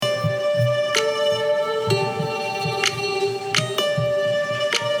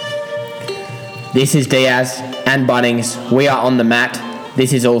This is Diaz and Bunnings. We are on the mat.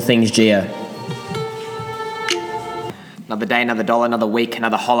 This is All Things Geo. Another day, another dollar, another week,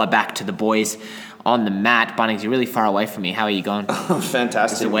 another holler back to the boys on the mat. Bunnings, you're really far away from me. How are you going?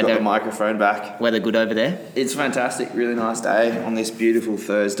 Fantastic. We've got the microphone back. Weather good over there? It's fantastic. Really nice day on this beautiful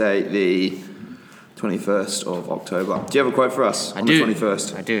Thursday, the 21st of October. Do you have a quote for us on the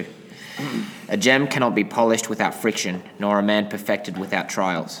 21st? I do. A gem cannot be polished without friction, nor a man perfected without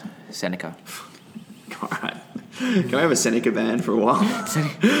trials. Seneca. All right. Can I have a Seneca band for a while?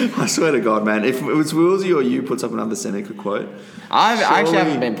 I swear to God, man. If it was Willsy or you puts up another Seneca quote. I actually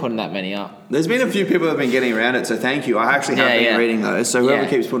haven't been putting that many up. There's been a few people that have been getting around it, so thank you. I actually have been reading those. So whoever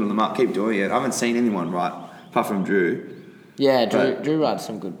keeps putting them up, keep doing it. I haven't seen anyone write, apart from Drew. Yeah, Drew writes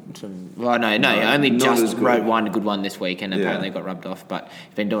some good... only just wrote one good one this week and apparently got rubbed off, but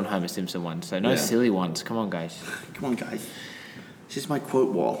he's been doing Homer Simpson ones, so no silly ones. Come on, guys. Come on, guys. This is my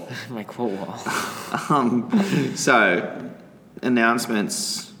quote wall. My quote wall. So,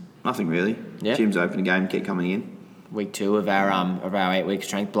 announcements, nothing really. Yep. Gym's open again, keep coming in. Week 2 of our 8-week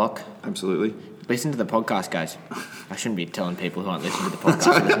strength block. Absolutely. Listen to the podcast, guys. I shouldn't be telling people who aren't listening to the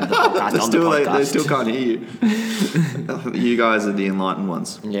podcast. Listen to the podcast on the podcast. They still can't hear you. You guys are the enlightened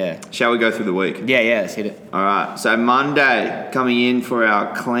ones. Yeah. Shall we go through the week? Yeah, let's hit it. All right. So Monday, coming in for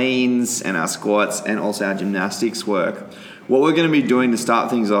our cleans and our squats and also our gymnastics work. What we're going to be doing to start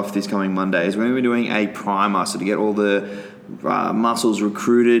things off this coming Monday is we're going to be doing a primer, so to get all the muscles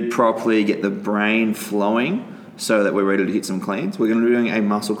recruited properly, get the brain flowing, so that we're ready to hit some cleans. We're going to be doing a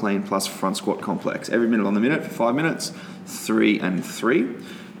muscle clean plus front squat complex every minute on the minute for 5 minutes, 3 and 3.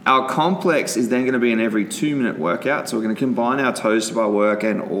 Our complex is then going to be an every 2-minute workout. So we're going to combine our toes to bar work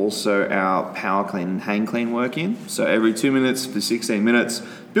and also our power clean and hang clean work in. So every 2 minutes for 16 minutes,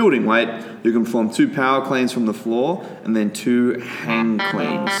 building weight, you can perform 2 power cleans from the floor and then 2 hang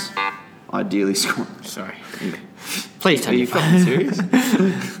cleans. Ideally squat. Sorry. Please tell me. Are you fucking serious?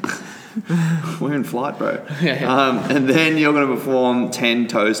 We're in flight, bro. And then you're going to perform 10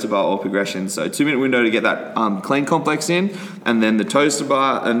 toes to bar or progressions. So 2-minute window to get that clean complex in, and then the toes to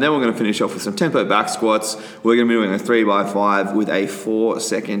bar, and then we're going to finish off with some tempo back squats. We're going to be doing a 3x5 with a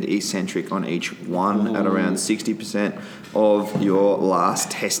 4-second eccentric on each one at around 60% of your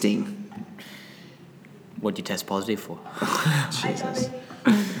last testing. What did you test positive for? Jesus.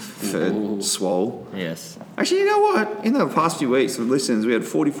 For swole. Yes. Actually, you know what? In the past few weeks of listens, we had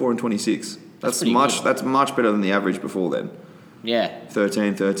 44 and 26. That's much better than the average before then. Yeah.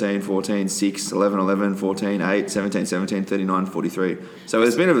 13, 13, 14, 6, 11, 11, 14, 8, 17, 17, 39, 43. So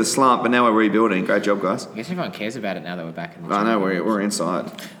there's been a bit of a slump, but now we're rebuilding. Great job, guys. I guess everyone cares about it now that we're back in the gym. I know, we're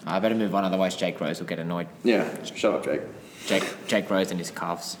inside. I better move on, otherwise Jake Rose will get annoyed. Yeah, shut up, Jake. Jake Rose and his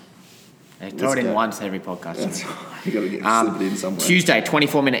calves. They throw it in once every podcast. You got to get slip it in somewhere. Tuesday,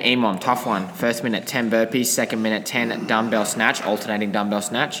 24-minute EMOM, tough one. First minute, 10 burpees. Second minute, 10 dumbbell snatch, alternating dumbbell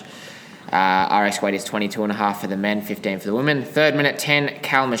snatch. RX weight is 22.5 for the men, 15 for the women. Third minute, 10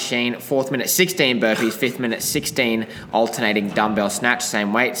 cal machine. Fourth minute, 16 burpees. Fifth minute, 16 alternating dumbbell snatch,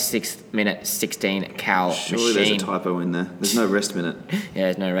 same weight. Sixth minute, 16 cal machine. Surely there's a typo in there. There's no rest minute. Yeah,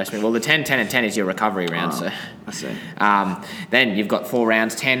 there's no rest minute. Well, the 10, 10, and 10 is your recovery round. So I see. Then you've got 4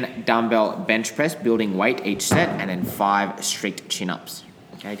 rounds, 10 dumbbell bench press, building weight each set, and then 5 strict chin-ups.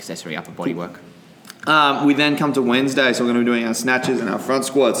 Okay, accessory upper body work. We then come to Wednesday, so we're going to be doing our snatches and our front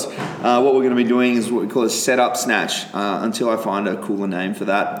squats. What we're going to be doing is what we call a set-up snatch, until I find a cooler name for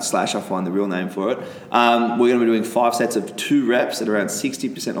that, / I find the real name for it. We're going to be doing 5 sets of 2 reps at around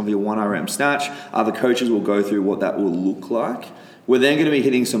 60% of your 1 RM snatch. The coaches will go through what that will look like. We're then going to be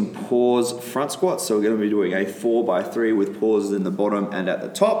hitting some pause front squats, so we're going to be doing a 4x3 with pauses in the bottom and at the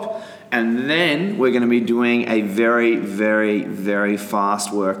top. And then we're going to be doing a very, very, very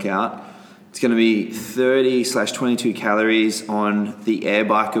fast workout. It's going to be 30/22 calories on the air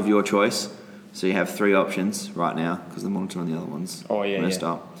bike of your choice. So you have 3 options right now because the monitor on the other one's messed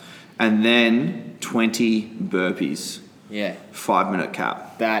up. And then 20 burpees. Yeah. 5-minute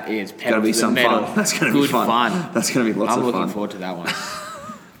cap. That is going to be some fun. That's going to be fun. That's going to be lots of fun. I'm looking forward to that one.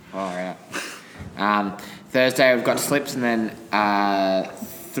 All right. Thursday we've got slips and then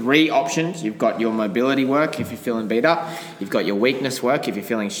 3 options. You've got your mobility work if you're feeling beat up. You've got your weakness work if you're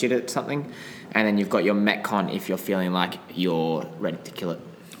feeling shit at something. And then you've got your Metcon if you're feeling like you're ready to kill it.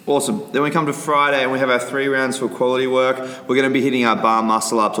 Awesome. Then we come to Friday and we have our 3 rounds for quality work. We're going to be hitting our bar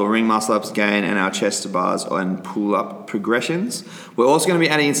muscle ups or ring muscle ups again and our chest to bars and pull up progressions. We're also going to be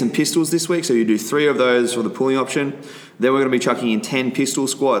adding in some pistols this week. So you do 3 of those for the pulling option. Then we're going to be chucking in 10 pistol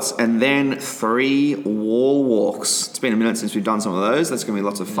squats and then 3 wall walks. It's been a minute since we've done some of those. That's going to be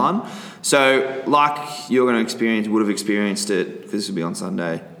lots of fun. So like you're going to would have experienced it, because this will be on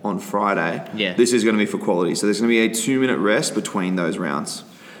Sunday, on Friday. Yeah. This is going to be for quality. So there's going to be a 2-minute rest between those rounds.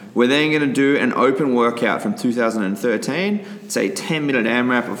 We're then going to do an open workout from 2013. It's a 10-minute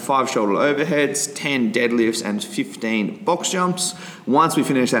AMRAP of 5 shoulder overheads, 10 deadlifts, and 15 box jumps. Once we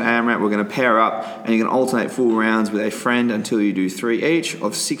finish that AMRAP, we're going to pair up, and you're going to alternate full rounds with a friend until you do 3 each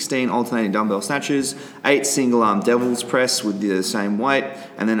of 16 alternating dumbbell snatches, 8 single-arm devil's press with the same weight,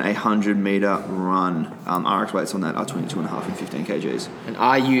 and then a 100-meter run. RX weights on that are 22.5 and 15 kgs. And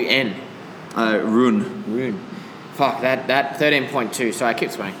RUN. Run. Fuck, that 13.2, sorry, I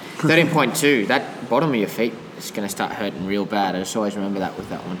keep swearing. 13.2, that bottom of your feet is going to start hurting real bad. I just always remember that with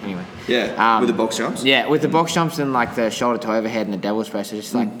that one. Anyway. Yeah, with the box jumps? Yeah, with the box jumps and like the shoulder to overhead and the devil's press, it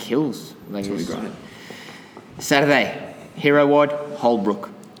just like kills. Like, It's really great. Saturday, Hero Ward, Holbrook.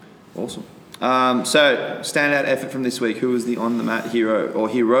 Awesome. So, standout effort from this week. Who was the on-the-mat hero, or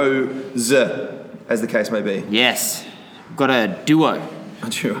heroes, as the case may be? Yes, got a duo, A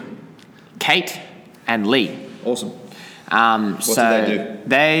duo. Kate and Lee. Awesome. What did they do?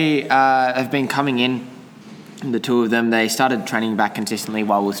 They have been coming in, the two of them. They started training back consistently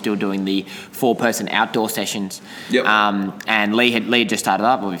while we were still doing the 4-person outdoor sessions. Yep. And Lee had just started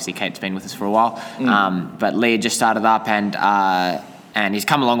up. Obviously, Kate's been with us for a while. But Lee had just started up and he's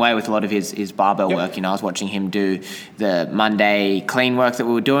come a long way with a lot of his barbell work. You know, I was watching him do the Monday clean work that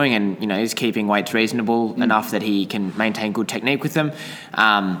we were doing, and, you know, he's keeping weights reasonable enough that he can maintain good technique with them.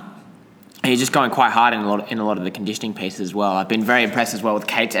 He's just going quite hard in a lot of the conditioning pieces as well. I've been very impressed as well with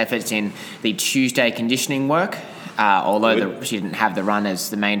Kate's efforts in the Tuesday conditioning work. Although she didn't have the run as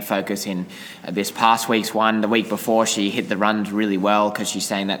the main focus in this past week's one. The week before, she hit the runs really well because she's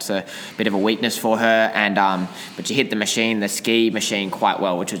saying that's a bit of a weakness for her. And but she hit the ski machine quite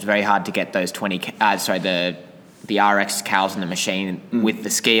well, which was very hard to get those the RX cows in the machine with the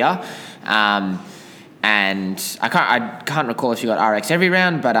skier. And I can't recall if she got RX every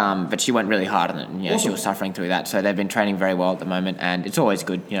round, but she went really hard on it. And, you know, Awesome. She was suffering through that. So they've been training very well at the moment, and it's always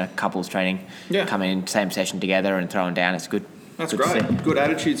good. You know, couples training, coming in same session together and throwing down. It's good. That's good to great. see. Good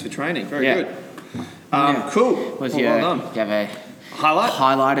attitudes for training. Very Yeah. good. Cool. Was Well done. do you have a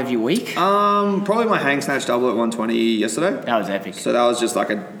Highlight? of your week? Probably my hang snatch double at 120 yesterday. That was epic. So that was just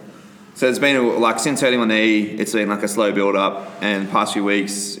so it's been since hurting my knee, it's been like a slow build up, and the past few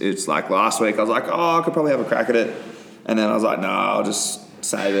weeks, it's like last week I was like, I could probably have a crack at it, and then I was like, no, I'll just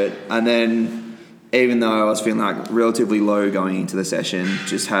save it. And then even though I was feeling like relatively low going into the session,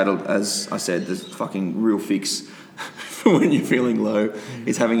 just had, as I said, the fucking real fix for when you're feeling low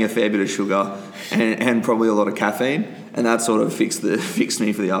is having a fair bit of sugar and probably a lot of caffeine. And that sort of fixed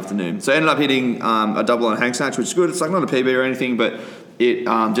me for the afternoon. So I ended up hitting a double on hang snatch, which is good. It's like not a PB or anything, but it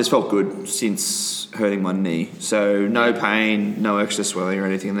just felt good since hurting my knee. So no pain, no extra swelling or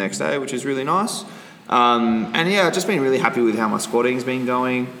anything the next day, which is really nice. And yeah, I've just been really happy with how my squatting's been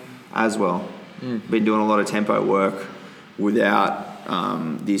going as well. Been doing a lot of tempo work without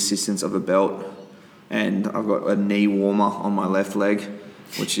the assistance of a belt. And I've got a knee warmer on my left leg,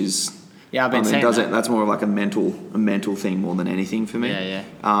 which is... Yeah, I've been saying that. That's more like a mental thing more than anything for me. Yeah.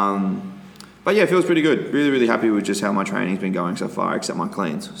 But yeah, it feels pretty good. Really, really happy with just how my training's been going so far, except my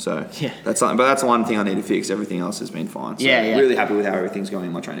cleans. So yeah, that's one thing I need to fix. Everything else has been fine. So really happy with how everything's going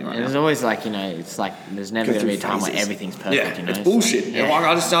in my training right now. There's always it's like there's never going to be a time where everything's perfect. Yeah, you know? it's bullshit.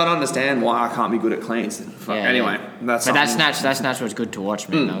 I just don't understand why I can't be good at cleans. Anyway, that snatch was good to watch,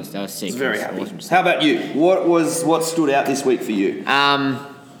 man. That was sick. Very happy. Awesome. How about you? What stood out this week for you?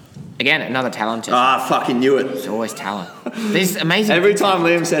 Again, another talent test. Fucking knew it. It's always talent. These amazing. Every time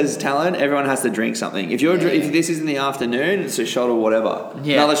Liam says talent, everyone has to drink something. If this is in the afternoon, it's a shot or whatever.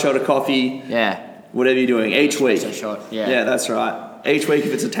 Yeah. Another shot of coffee. Yeah. Whatever you're doing each week. It's a shot. Yeah. Yeah, that's right. Each week,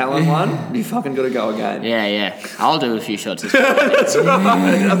 if it's a talent one, you fucking got to go again. Yeah. I'll do a few shots. That's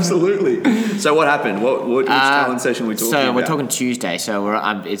right. Absolutely. So what happened? Which talent session are we talking about? So we're talking Tuesday. So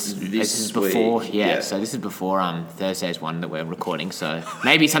we're this is before. Week. Yeah. So this is before Thursday's one that we're recording. So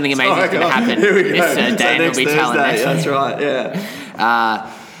maybe something amazing is going to happen Here we go. this Thursday, and it'll be talent next That's week. right.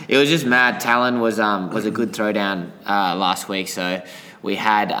 Yeah. It was just mad. Talon was a good throwdown last week. So we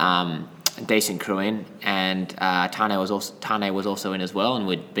had a decent crew in, and Tane was also in as well. And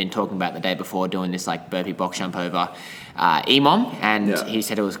we'd been talking about the day before doing this like burpee box jump over EMOM, and he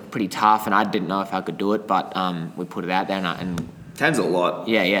said it was pretty tough, and I didn't know if I could do it, but we put it out there, and 10's a lot.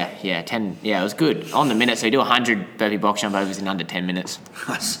 Yeah. 10. Yeah, it was good on the minute. So you do 100 burpee box jump overs in under 10 minutes,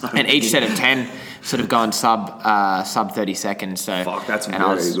 and each set of 10 sort of going sub 30 seconds. So fuck, that's and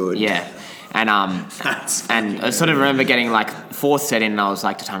very good. Yeah. And I sort of remember getting like fourth set in, and I was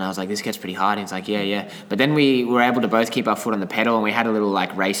like to Tana, I was like, this gets pretty hard. And he's like, yeah. But then we were able to both keep our foot on the pedal, and we had a little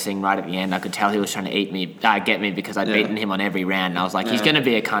like racing right at the end. I could tell he was trying to get me because I'd beaten him on every round. And I was like, he's going to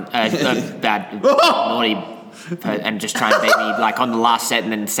be a bad, naughty, and just try and beat me like on the last set,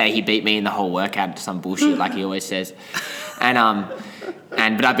 and then say he beat me in the whole workout, some bullshit like he always says.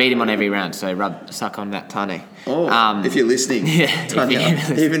 But I beat him on every round, so suck on that, Tane. Oh, if you're listening, Tanya,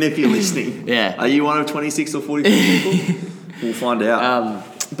 even if you're listening, are you one of 26 or 44 people? We'll find out.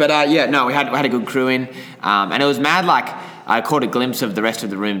 We had a good crew in, and it was mad. Like I caught a glimpse of the rest of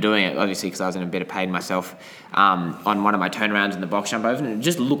the room doing it, obviously because I was in a bit of pain myself. On one of my turnarounds in the box jump over, and it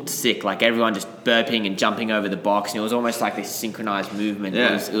just looked sick. Like everyone just burping and jumping over the box, and it was almost like this synchronized movement.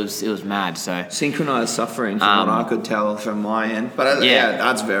 Yeah. It was mad. So synchronized suffering, from what I could tell from my end. But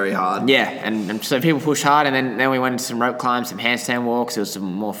that's very hard. Yeah, and so people pushed hard, and then we went into some rope climbs, some handstand walks. It was some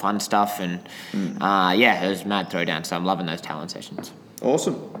more fun stuff, and it was mad throwdown. So I'm loving those talent sessions.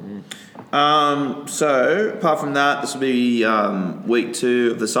 Awesome. So apart from that, this will be week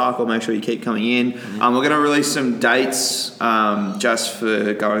 2 of the cycle. Make sure you keep coming in. We're going to release some dates just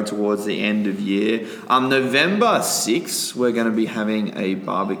for going towards the end of year. November 6th, we're going to be having a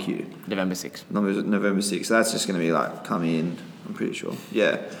barbecue. November 6th. November 6th. So that's just going to be like come in, I'm pretty sure.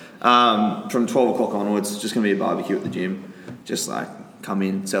 Yeah. From 12 o'clock onwards, it's just going to be a barbecue at the gym. Just like come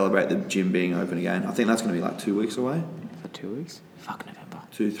in, celebrate the gym being open again. I think that's going to be like 2 weeks away. For 2 weeks? Fuck November.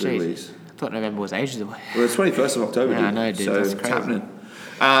 2-3 weeks. I thought November was ages away. Well, it's 21st of October. Yeah, I know, dude. So That's it's crazy. happening.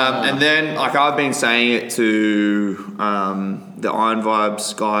 And then, like I've been saying it to the Iron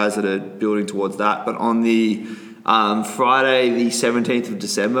Vibes guys that are building towards that, but on the Friday, the 17th of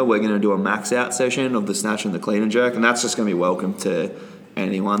December, we're going to do a max out session of the snatch and the clean and jerk, and that's just going to be welcome to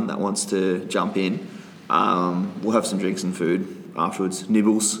anyone that wants to jump in. We'll have some drinks and food afterwards,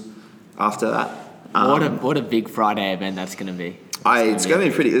 nibbles after that. What a big Friday event that's going to be. It's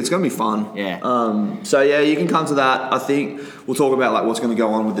going to be fun. Yeah. So you can come to that. I think we'll talk about like what's going to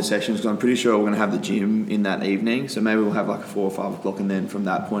go on with the sessions, because I'm pretty sure we're going to have the gym in that evening. So maybe we'll have like 4 or 5 o'clock, and then from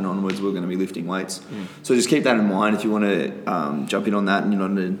that point onwards, we're going to be lifting weights. So just keep that in mind. If you want to jump in on that and you're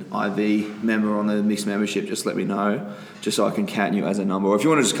not an IV member on the mixed membership, just let me know, just so I can count you as a number. Or if you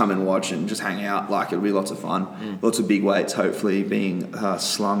want to just come and watch and just hang out, like it'll be lots of fun. Lots of big weights, hopefully being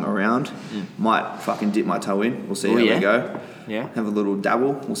slung around. Might fucking dip my toe in. We'll see how we go. Yeah. Have a little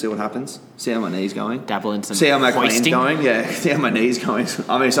dabble. We'll see what happens. See how my knee's going. Dabble in some See how my clean's hoisting. going. Yeah. See how my knee's going.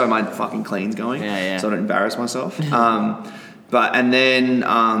 So my fucking clean's going. Yeah. So I don't embarrass myself. And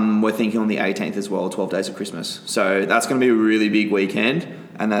then we're thinking on the 18th as well, 12 days of Christmas. So that's going to be a really big weekend,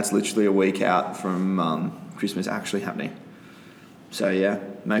 and that's literally a week out from Christmas actually happening. So yeah,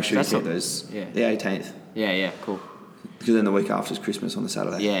 make sure you get those. Yeah. The 18th. Yeah. Cool. Because then the week after is Christmas on the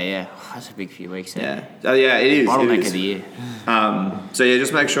Saturday. Yeah. Oh, that's a big few weeks. Yeah. Oh yeah, it is. Bottleneck of the year. So yeah,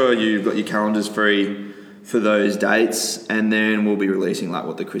 just make sure you've got your calendars free for those dates, and then we'll be releasing like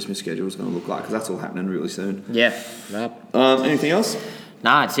what the Christmas schedule is going to look like, because that's all happening really soon. Yeah. Anything else?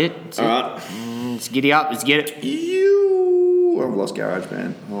 Nah, that's it. All right. Let's giddy up. Let's get it. I've lost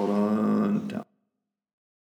GarageBand. Hold on.